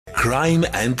Crime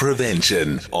and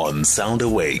Prevention on Sound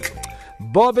Awake.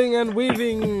 Bobbing and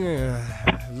weaving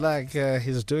like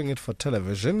he's doing it for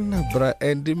television.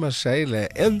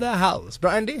 AndyMashaile in the house.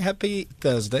 Andy, happy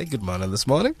Thursday. Good morning this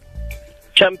morning.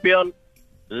 Champion,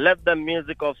 let the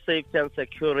music of safety and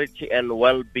security and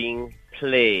well-being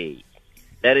play.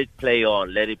 Let it play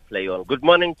on. Let it play on. Good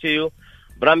morning to you.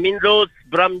 Bramindos,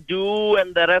 Bramdu,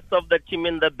 and the rest of the team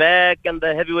in the back and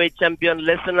the heavyweight champion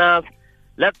listeners.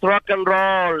 Let's rock and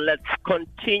roll. Let's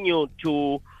continue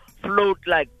to float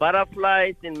like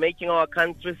butterflies in making our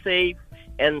country safe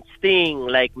and sting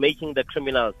like making the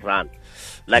criminals run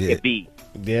like a bee.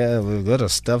 Yeah, we've got to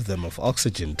stuff them with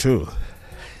oxygen too.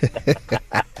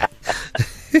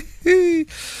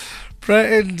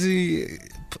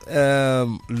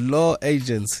 Law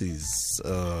agencies,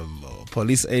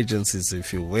 police agencies,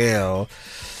 if you will,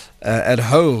 at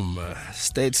home,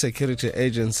 State Security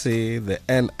Agency, the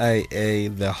NIA,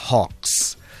 the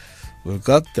Hawks. We've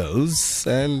got those,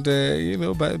 and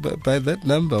by that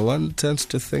number, one tends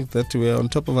to think that we're on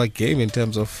top of our game in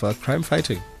terms of crime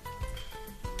fighting.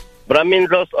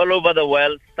 Brahmins all over the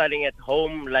world, starting at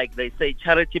home, like they say,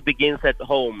 charity begins at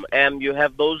home. You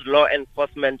have those law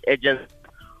enforcement agents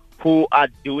who are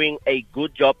doing a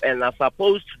good job and are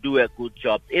supposed to do a good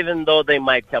job, even though they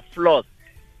might have flaws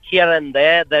here and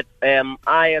there. That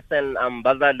I, as an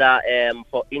ambassador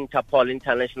for Interpol,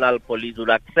 International Police, would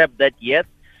accept that, yes,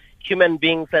 human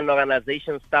beings and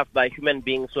organizations staffed by human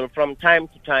beings will from time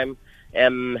to time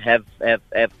have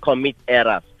commit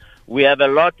errors. We have a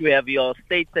lot. We have your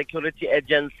state security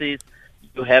agencies.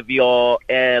 You have your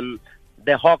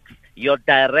the Hawks, your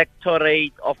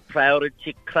Directorate of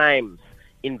Priority Crimes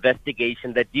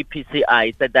Investigation, the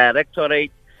DPCI, the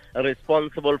directorate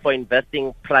responsible for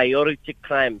investigating priority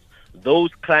crimes. Those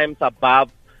crimes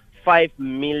above 5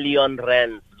 million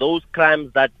rands. Those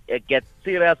crimes that get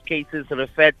serious cases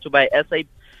referred to by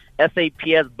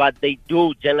SAPS, but they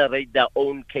do generate their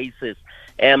own cases.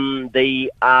 They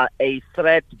are a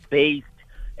threat-based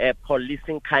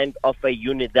policing kind of a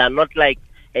unit. They are not like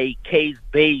a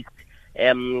case-based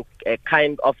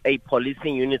kind of a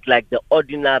policing unit like the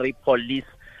ordinary police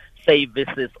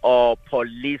services or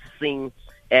policing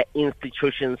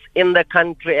institutions in the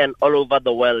country and all over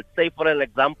the world. Say, for an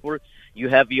example, you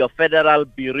have your Federal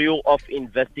Bureau of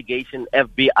Investigation,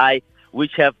 FBI,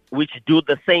 which do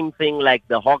the same thing like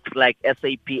the Hawks, like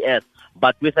SAPS,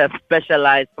 but with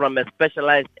from a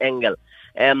specialized angle.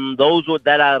 Those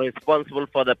that are responsible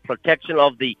for the protection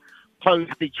of the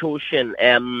Constitution,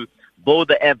 both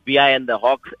the FBI and the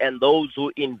Hawks, and those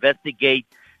who investigate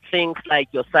things like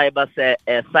your cyber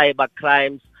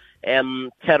crimes,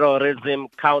 terrorism,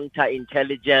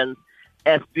 counterintelligence,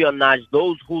 espionage,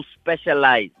 those who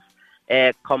specialize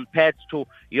compared to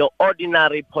your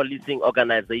ordinary policing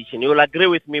organization. You will agree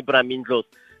with me, Bramindros,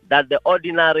 that the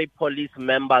ordinary police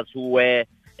members who wear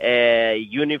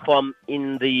uniform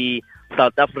in the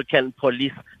South African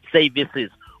police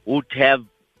services would have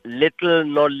little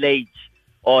knowledge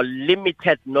or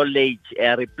limited knowledge,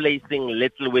 replacing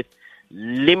little with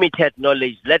limited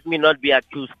knowledge. Let me not be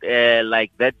accused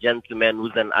like that gentleman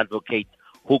who's an advocate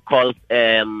who calls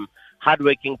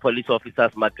hardworking police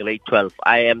officers my grade 12.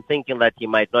 I am thinking that he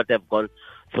might not have gone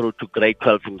through to grade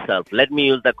 12 himself. Let me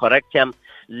use the correct term.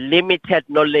 Limited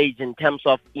knowledge in terms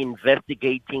of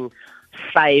investigating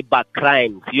cyber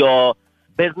crimes, your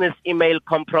business email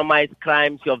compromise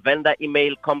crimes, your vendor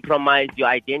email compromise, your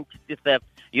identity theft.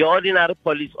 Your ordinary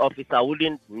police officer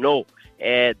wouldn't know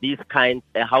these kinds,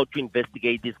 how to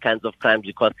investigate these kinds of crimes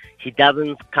because he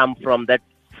doesn't come from that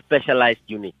specialized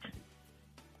unit.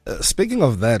 Speaking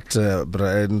of that,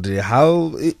 Brandy,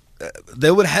 how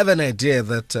they would have an idea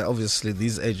that obviously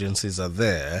these agencies are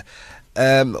there.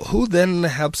 Who then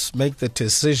helps make the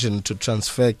decision to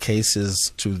transfer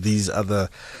cases to these other,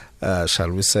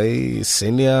 shall we say,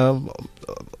 senior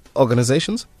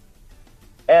organizations?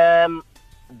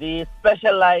 The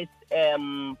specialized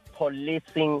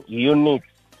policing units,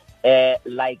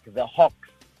 like the Hawks,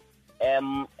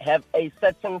 have a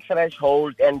certain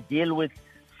threshold and deal with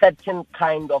certain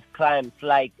kind of crimes,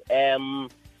 like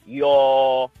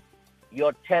your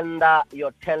tender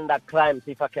crimes,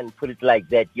 if I can put it like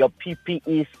that, your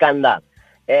PPE scandal,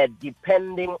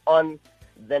 depending on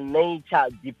the nature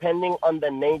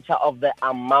of the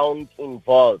amount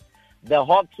involved. The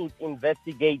Hawks would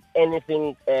investigate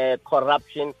anything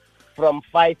corruption from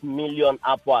 5 million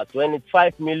upwards. When it's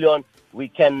 5 million, we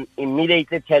can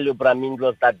immediately tell you,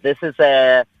 Bramindros, that this is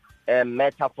a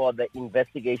matter for the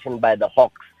investigation by the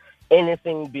Hawks.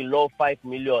 Anything below 5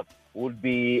 million would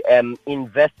be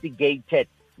investigated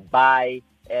by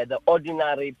the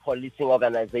ordinary policing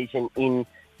organization in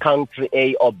country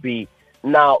A or B.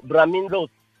 Now, Brahmindos,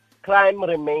 crime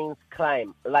remains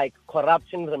crime. Like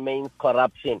corruption remains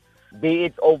corruption. Be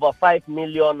it over 5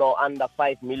 million or under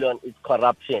 5 million, it's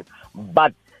corruption.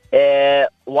 But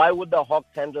why would the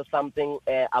Hawks handle something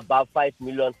above 5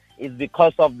 million? Is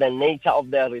because of the nature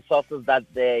of the resources that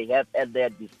they have at their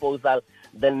disposal,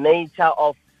 the nature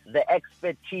of the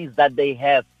expertise that they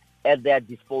have at their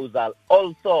disposal.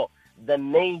 Also, the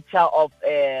nature of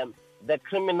the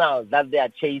criminals that they are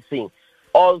chasing.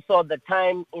 Also, the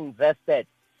time invested.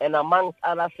 And amongst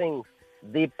other things,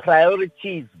 the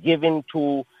priorities given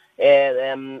to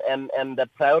the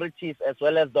priorities as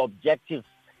well as the objectives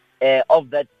of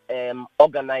that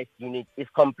organized unit is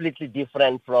completely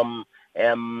different from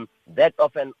that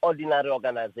of an ordinary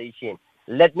organization.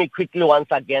 Let me quickly once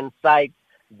again cite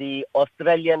the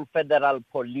Australian Federal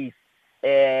Police.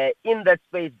 In that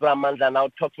space, Brahmanda, now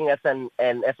talking as an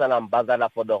ambassador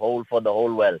for the whole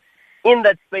world. In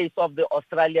that space of the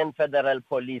Australian Federal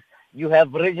Police, you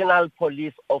have regional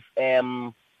police of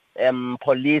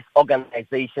police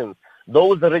organizations.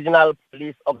 Those regional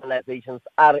police organizations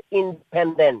are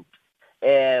independent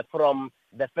from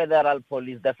the federal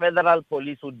police. The federal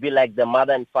police would be like the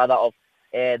mother and father of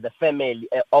the family,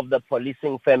 of the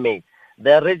policing family.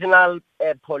 The regional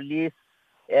police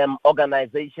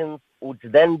organizations would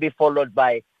then be followed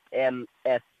by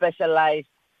specialized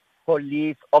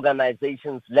police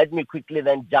organizations. Let me quickly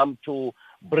then jump to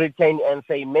Britain and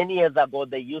say many years ago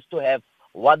they used to have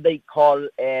what they call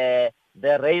the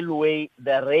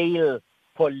rail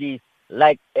police.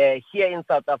 Like here in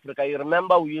South Africa, you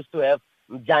remember we used to have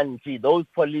Mjanti, those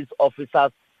police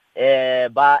officers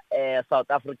by South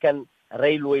African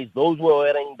Railways. Those were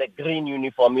wearing the green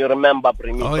uniform. You remember,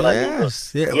 Primi? Oh,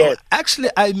 yes. Yeah. Yes. Well, actually,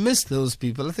 I miss those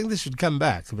people. I think they should come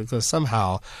back because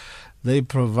somehow they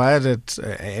provided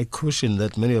a cushion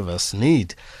that many of us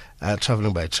need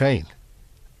traveling by train.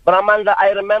 But Amanda,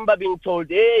 I remember being told,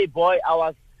 hey, boy, I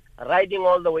was riding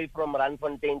all the way from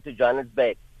Randfontein to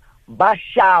Johannesburg.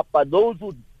 Bashapa, those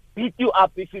who beat you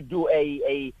up if you do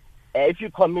if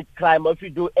you commit crime or if you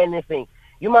do anything.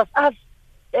 You must ask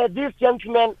these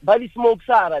gentlemen, Bali Smoke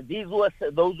Sara,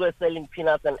 those were selling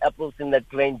peanuts and apples in the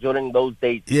train during those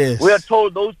days. Yes. We are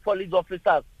told those police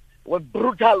officers were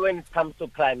brutal when it comes to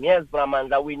crime. Yes,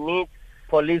 Brahmanda, we need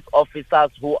police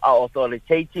officers who are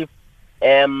authoritative.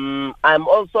 I'm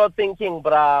also thinking,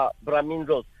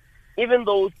 Brahmindos, even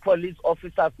those police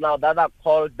officers now that are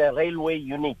called the railway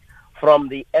unit from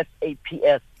the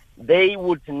SAPS, they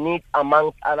would need,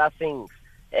 amongst other things,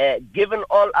 given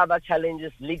all other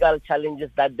challenges, legal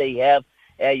challenges that they have,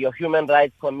 your Human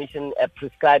Rights Commission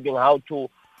prescribing how to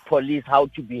police, how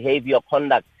to behave, your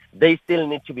conduct, they still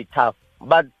need to be tough.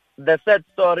 But the sad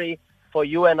story for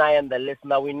you and I and the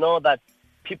listener, we know that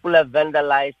people have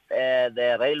vandalized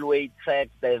the railway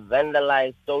tracks, they've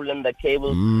vandalized, stolen the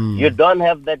cables. You don't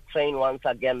have that train once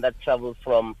again that travels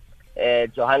from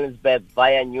Johannesburg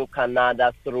via New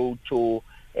Canada through to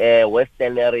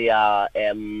Western area,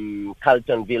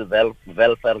 Carltonville,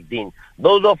 Velverdine.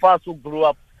 Those of us who grew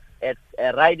up at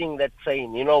riding that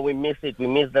train, we miss it. We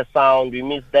miss the sound. We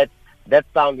miss that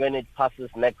sound when it passes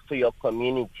next to your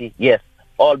community. Yes,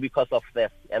 all because of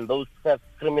theft. And those theft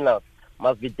criminals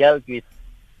must be dealt with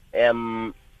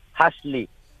harshly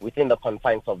within the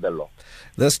confines of the law.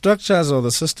 The structures or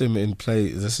the systems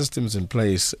in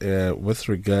place with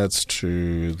regards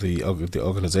to the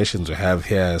organizations we have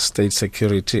here, state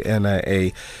security,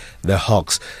 NIA, the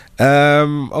Hawks.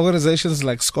 Organizations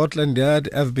like Scotland Yard,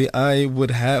 FBI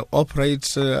would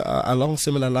operate along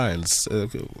similar lines.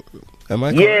 Am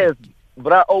I correct? Yes,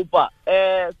 Bra Opa.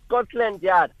 Scotland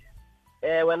Yard,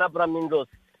 when Abraham Mindos,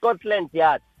 Scotland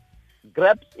Yard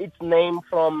grabs its name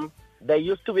from, there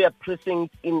used to be a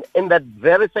precinct in that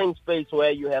very same space where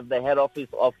you have the head office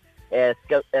of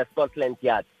Scotland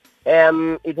Yard.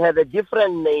 It had a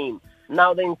different name.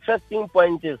 Now, the interesting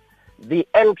point is the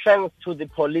entrance to the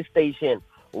police station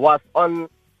was on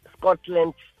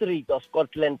Scotland Street or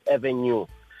Scotland Avenue.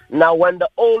 Now, when the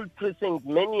old precinct,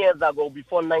 many years ago,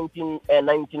 before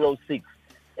 1906,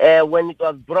 when it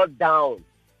was brought down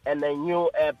and a new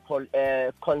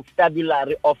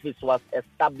constabulary office was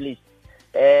established,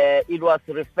 it was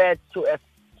referred to as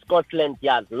Scotland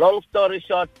Yard. Long story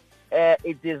short,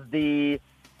 it is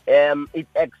it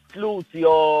excludes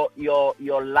your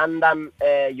London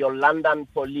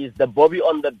police, the Bobby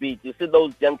on the beat. You see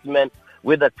those gentlemen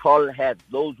with the tall hats,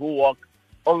 those who walk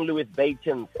only with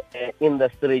batons in the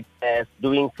street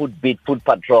doing foot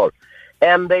patrol,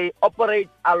 and they operate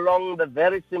along the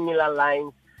very similar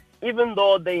lines, even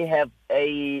though they have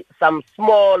some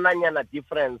small lanyana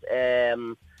difference.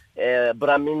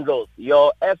 Bramindos,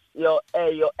 your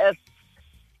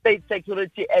state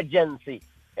security agency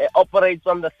operates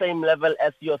on the same level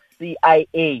as your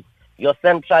CIA, your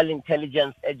Central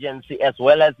Intelligence Agency, as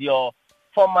well as your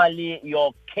formerly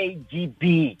your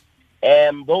KGB,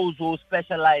 those who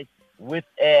specialize with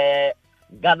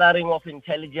gathering of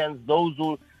intelligence, those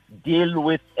who deal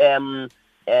with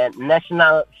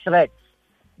national threats,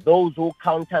 those who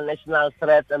counter national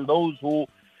threats, and those who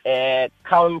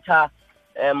counter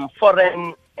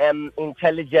foreign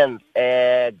intelligence,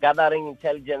 gathering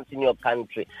intelligence in your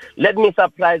country. Let me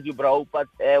surprise you, bro, but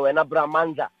when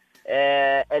Mandla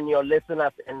and your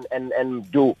listeners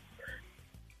and do.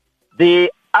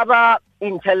 The other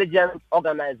intelligence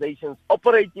organizations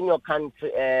operate in your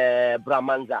country,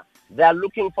 Mandla, they are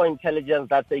looking for intelligence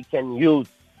that they can use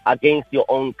against your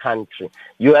own country.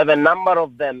 You have a number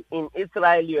of them. In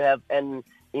Israel, you have an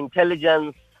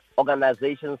intelligence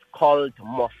organization called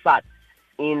Mossad.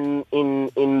 In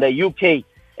the UK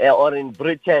or in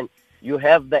Britain, you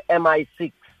have the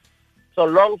MI6. So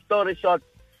long story short,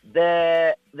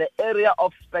 the area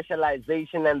of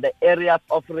specialization and the areas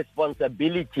of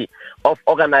responsibility of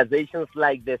organizations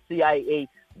like the CIA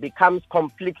becomes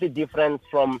completely different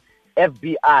from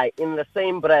FBI. In the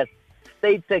same breath,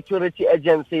 state security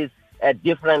agencies are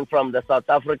different from the South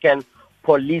African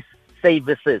police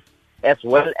services as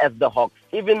well as the Hawks.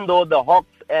 Even though the Hawks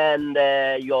and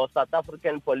your South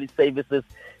African police services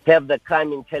have the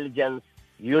crime intelligence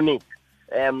unit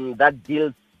that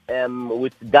deals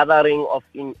with gathering of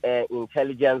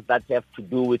intelligence that have to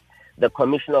do with the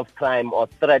commission of crime or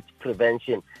threat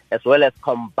prevention, as well as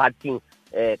combating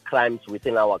crimes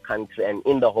within our country and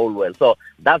in the whole world. So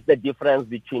that's the difference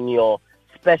between your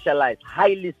specialized,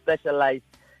 highly specialized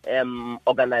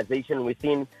organization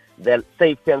within the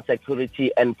safety and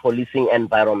security and policing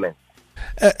environment.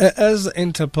 As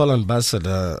Interpol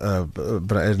ambassador,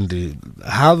 Andy,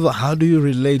 how do you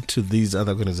relate to these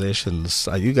other organizations?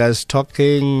 Are you guys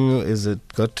talking? Is it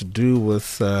got to do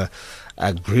with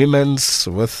agreements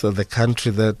with the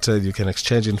country that you can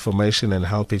exchange information and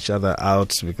help each other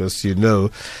out? Because you know,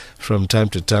 from time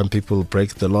to time, people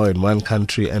break the law in one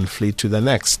country and flee to the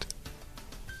next.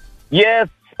 Yes,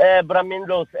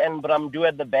 Bramindos and Bramdu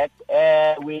at the back.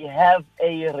 We have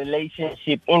a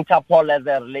relationship. Interpol has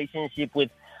a relationship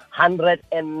with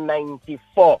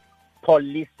 194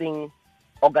 policing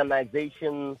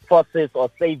organizations, forces,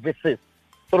 or services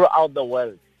throughout the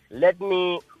world. Let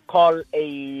me call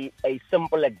a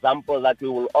simple example that we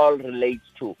will all relate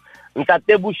to.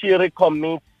 Ntate Bushiri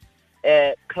commits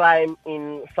crime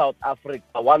in South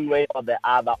Africa, one way or the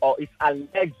other, or is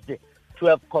alleged to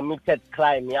have committed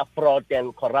crime, fraud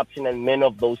and corruption and many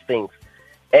of those things,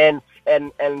 and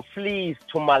flees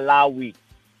to Malawi.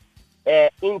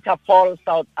 Interpol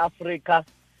South Africa,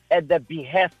 at the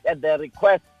behest, at the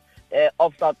request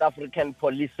of South African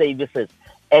police services,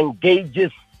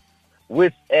 engages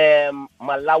with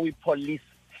Malawi Police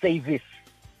Service.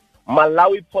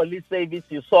 Malawi Police Service,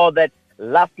 you saw that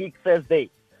last week Thursday,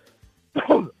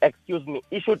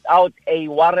 issued out a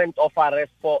warrant of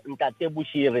arrest for Ntate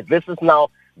Bushiri. This is now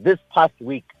this past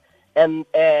week. And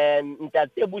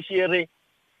Ntate Bushiri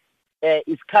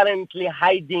is currently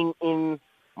hiding in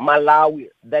Malawi.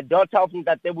 The daughter of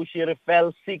Ntate Bushiri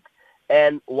fell sick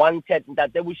and Ntate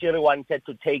Bushiri wanted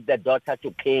to take the daughter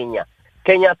to Kenya.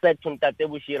 Kenya said to Ntate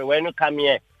Bushiri, when you come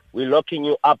here, we're locking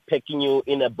you up, packing you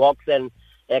in a box and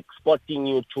exporting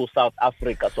you to South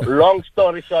Africa. So long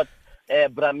story short,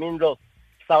 Bramindo,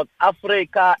 South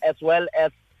Africa as well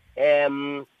as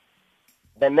the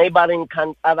neighboring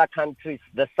other countries,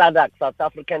 the SADC, South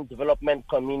African Development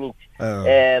Community,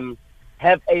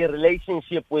 have a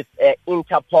relationship with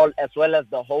Interpol as well as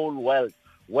the whole world,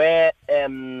 where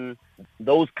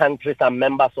those countries are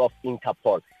members of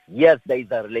Interpol. Yes, there is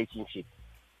a relationship.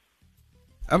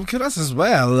 I'm curious as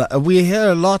well. We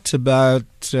hear a lot about,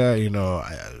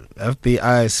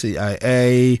 FBI,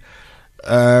 CIA,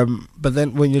 but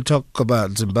then when you talk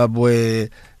about Zimbabwe,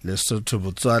 Lesotho,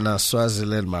 Botswana,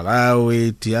 Swaziland,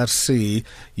 Malawi, DRC,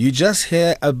 you just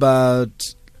hear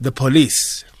about the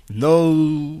police. No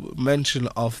mention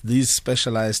of these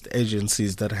specialized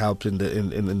agencies that help in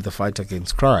the fight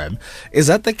against crime. Is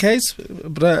that the case,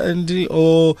 Andy,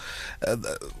 or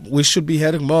we should be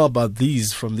hearing more about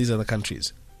these from these other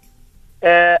countries?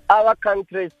 Our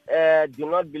countries do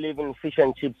not believe in fish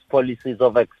and chips policies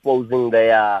of exposing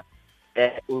their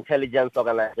intelligence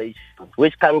organizations.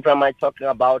 Which country am I talking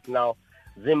about now?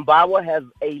 Zimbabwe has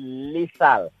a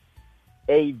lethal,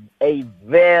 a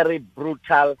very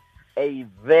brutal, a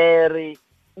very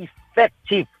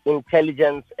effective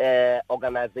intelligence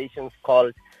organization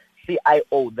called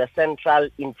CIO, the Central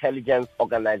Intelligence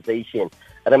Organization.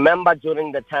 Remember,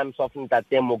 during the times of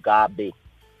Ntate Mugabe,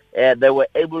 they were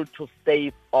able to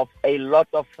stave off a lot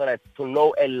of threats, to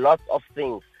know a lot of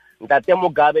things. Ntate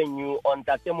Mugabe knew, or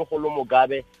Ntate Mogolo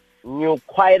Mugabe knew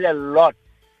quite a lot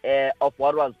of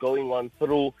what was going on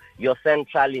through your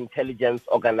Central Intelligence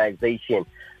Organization.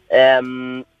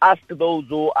 Ask those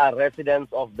who are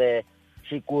residents of the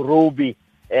Chikurubi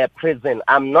prison.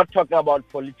 I'm not talking about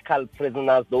political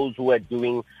prisoners, those who are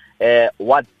doing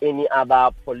what any other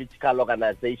political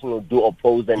organization would do,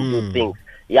 oppose and do things.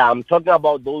 Yeah, I'm talking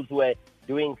about those who are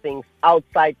doing things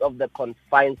outside of the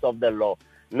confines of the law.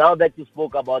 Now that you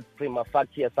spoke about prima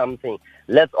facie or something,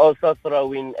 let's also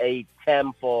throw in a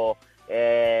term for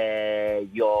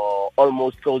your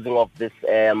almost closing of this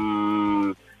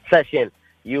session.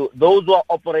 Those who are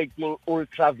operating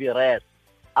ultra vires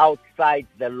outside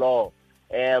the law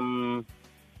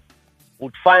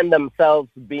would find themselves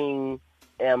being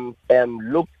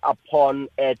looked upon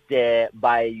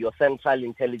by your Central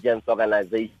Intelligence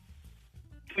Organization.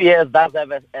 2 years does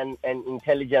have an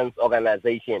intelligence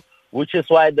organization, which is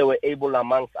why they were able,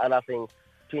 amongst other things,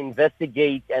 to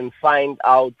investigate and find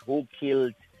out who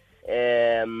killed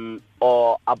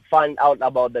or find out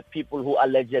about the people who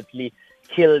allegedly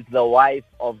killed the wife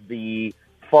of the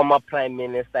former Prime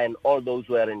Minister and all those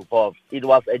who were involved. It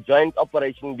was a joint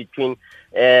operation between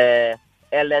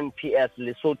LNPS,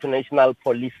 Lesotho National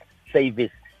Police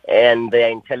Service, and their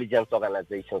intelligence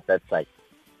organizations that side.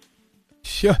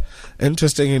 Sure,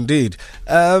 interesting indeed.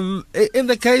 In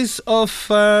the case of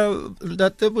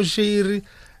Dr. Bushiri,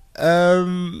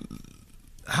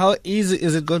 how easy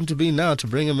is it going to be now to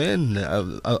bring him in?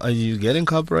 Are you getting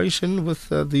cooperation with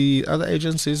the other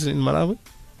agencies in Malawi?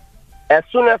 As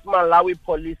soon as Malawi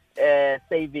Police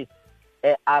Service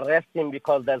arrest him,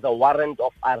 because there's a warrant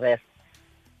of arrest,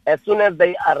 as soon as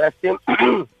they arrest him,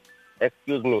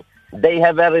 excuse me, they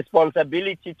have a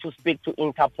responsibility to speak to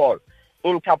Interpol.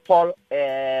 Interpol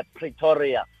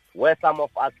Pretoria, where some of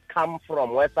us come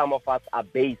from, where some of us are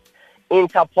based.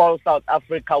 Interpol South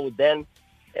Africa would then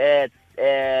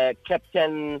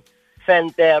Captain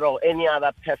Fenter or any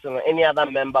other person or any other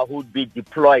member who would be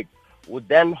deployed would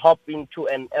then hop into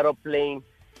an aeroplane,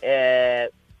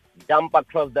 jump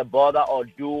across the border, or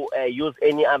use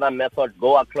any other method,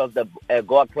 go across the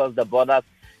borders,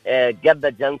 get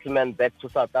the gentleman back to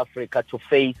South Africa to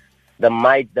face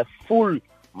the full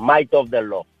might of the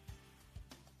law.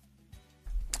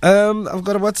 I've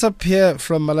got a WhatsApp here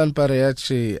from Malan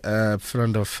Pariachi, a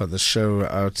friend of the show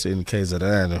out in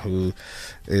KZN, who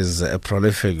is a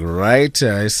prolific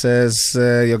writer. He says,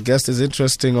 your guest is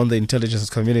interesting on the intelligence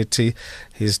community.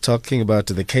 He's talking about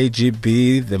the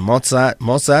KGB, the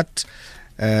Mossad,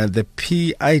 the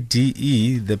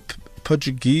PIDE, the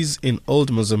Portuguese in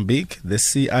Old Mozambique, the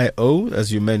CIO,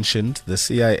 as you mentioned, the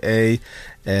CIA,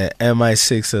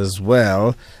 MI6 as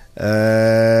well.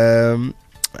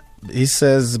 He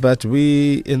says, but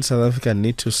we in South Africa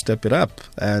need to step it up.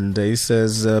 And he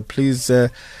says, please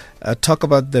talk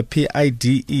about the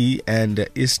PIDE and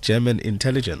East German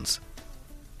intelligence.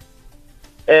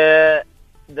 The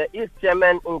East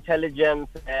German intelligence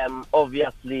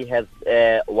obviously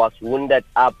was wounded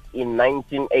up in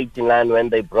 1989 when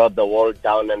they brought the wall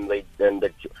down and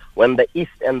when the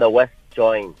East and the West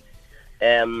joined.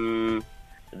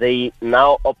 They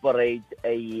now operate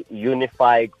a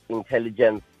unified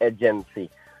intelligence agency,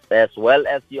 as well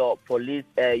as your police,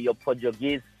 your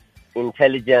Portuguese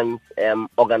intelligence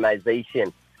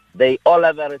organization. They all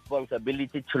have a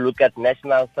responsibility to look at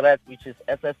national threat, which is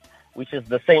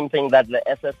the same thing that the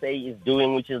SSA is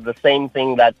doing, which is the same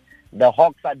thing that the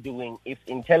Hawks are doing. If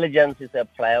intelligence is a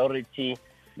priority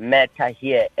matter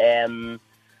here,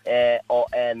 or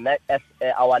as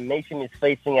our nation is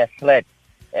facing a threat,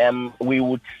 we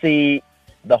would see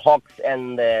the Hawks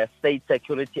and the State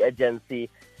Security Agency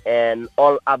and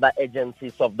all other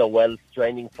agencies of the world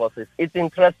joining forces. It's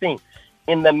interesting.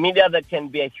 In the media, there can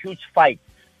be a huge fight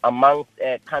amongst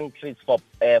countries for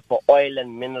oil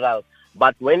and minerals.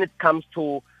 But when it comes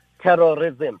to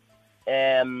terrorism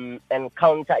and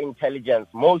counterintelligence,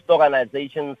 most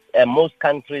organizations, most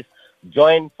countries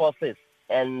join forces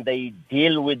and they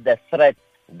deal with the threat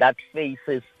that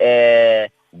faces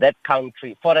that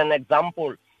country. For an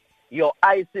example, your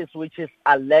ISIS, which is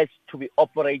alleged to be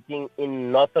operating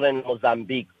in northern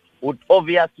Mozambique, would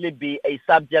obviously be a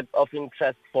subject of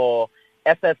interest for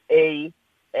SSA,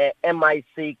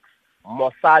 MI6,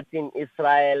 Mossad in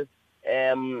Israel,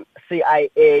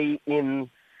 CIA in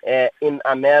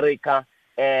America,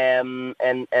 and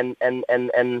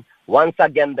once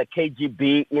again the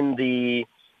KGB in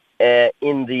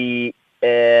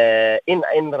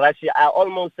Russia. I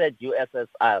almost said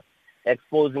USSR,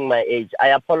 exposing my age. I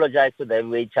apologize to the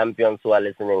heavyweight champions who are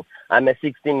listening. I'm a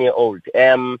 16-year-old.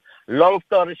 Long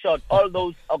story short, all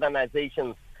those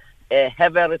organizations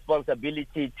have a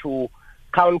responsibility to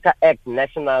counteract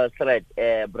national threat,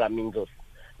 Bramingos.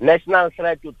 National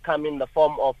threat would come in the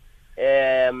form of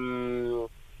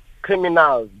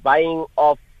criminals buying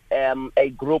off a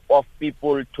group of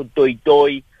people to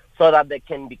toy so that there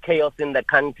can be chaos in the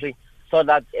country, so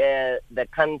that the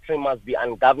country must be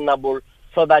ungovernable,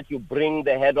 so that you bring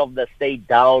the head of the state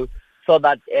down, so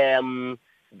that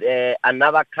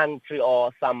another country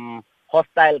or some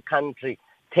hostile country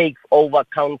takes over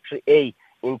country A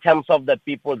in terms of the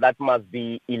people that must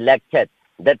be elected,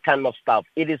 that kind of stuff.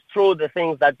 It is true, the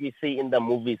things that we see in the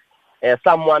movies,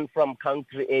 someone from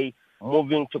country A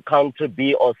moving to country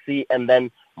B or C and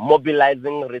then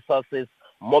mobilizing resources,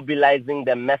 mobilizing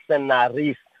the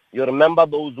mercenaries. You remember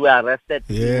those who were arrested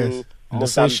in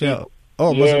Mozambique?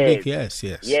 Mozambique, yes.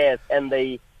 Yes, and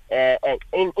they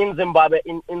in Zimbabwe,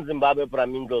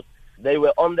 Bramingos, they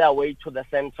were on their way to the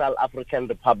Central African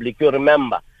Republic. You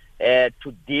remember,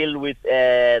 to deal with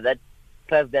that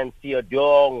President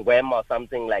Theodore Ngwema or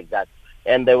something like that.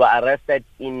 And they were arrested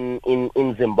in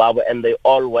Zimbabwe, and they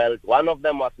all went. One of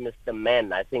them was Mr.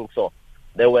 Mann, I think so.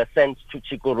 They were sent to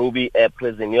Chikurubi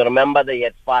prison. You remember they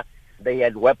had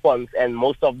weapons, and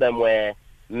most of them were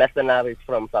mercenaries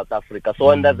from South Africa. So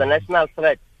when there's a national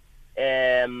threat,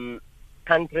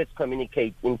 countries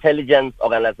communicate, intelligence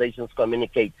organizations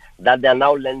communicate that they're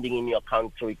now landing in your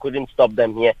country. We couldn't stop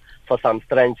them here for some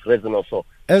strange reason or so.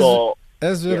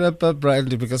 As we wrap up,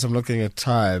 Brandy, because I'm looking at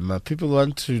time, people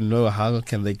want to know how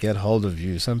can they get hold of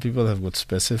you. Some people have got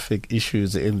specific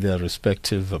issues in their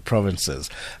respective provinces.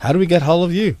 How do we get hold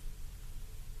of you?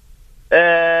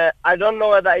 I don't know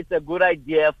whether it's a good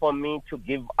idea for me to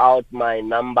give out my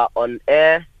number on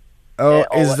air.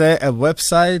 Is there a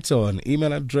website or an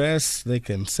email address they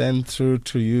can send through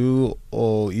to you,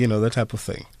 or, that type of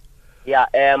thing? Yeah,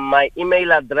 my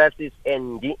email address is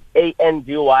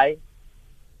AndyMashaile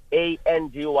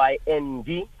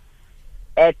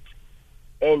at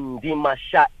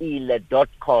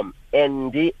AndyMashaile.com.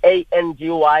 Andy,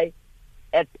 ANDY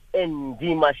at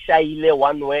AndyMashaile,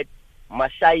 one word.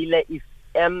 Mashaile is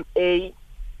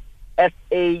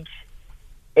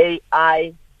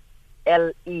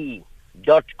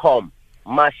MASHAILE.com.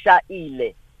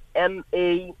 Mashaile,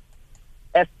 MASHAILE.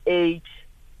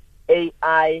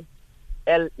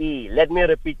 Let me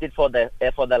repeat it for the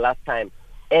last time.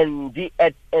 Andy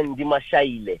at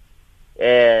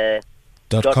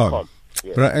AndyMashaile.com.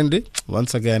 Yes. Right, Andy,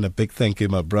 once again, a big thank you,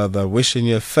 my brother. Wishing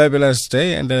you a fabulous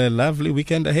day and a lovely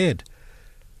weekend ahead.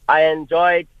 I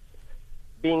enjoyed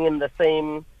being in the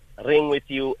same ring with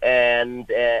you and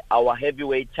our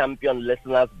heavyweight champion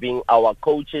listeners being our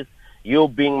coaches, you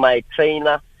being my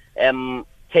trainer,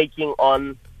 taking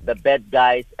on the bad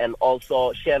guys and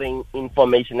also sharing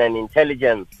information and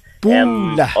intelligence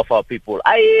of our people.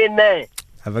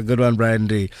 Have a good one,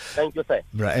 Brandy. Thank you, sir.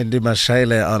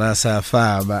 AndyMashaile on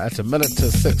SFM at a minute to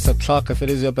 6 o'clock. If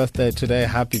it is your birthday today,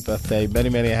 happy birthday. Many,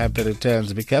 many happy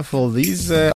returns. Be careful. These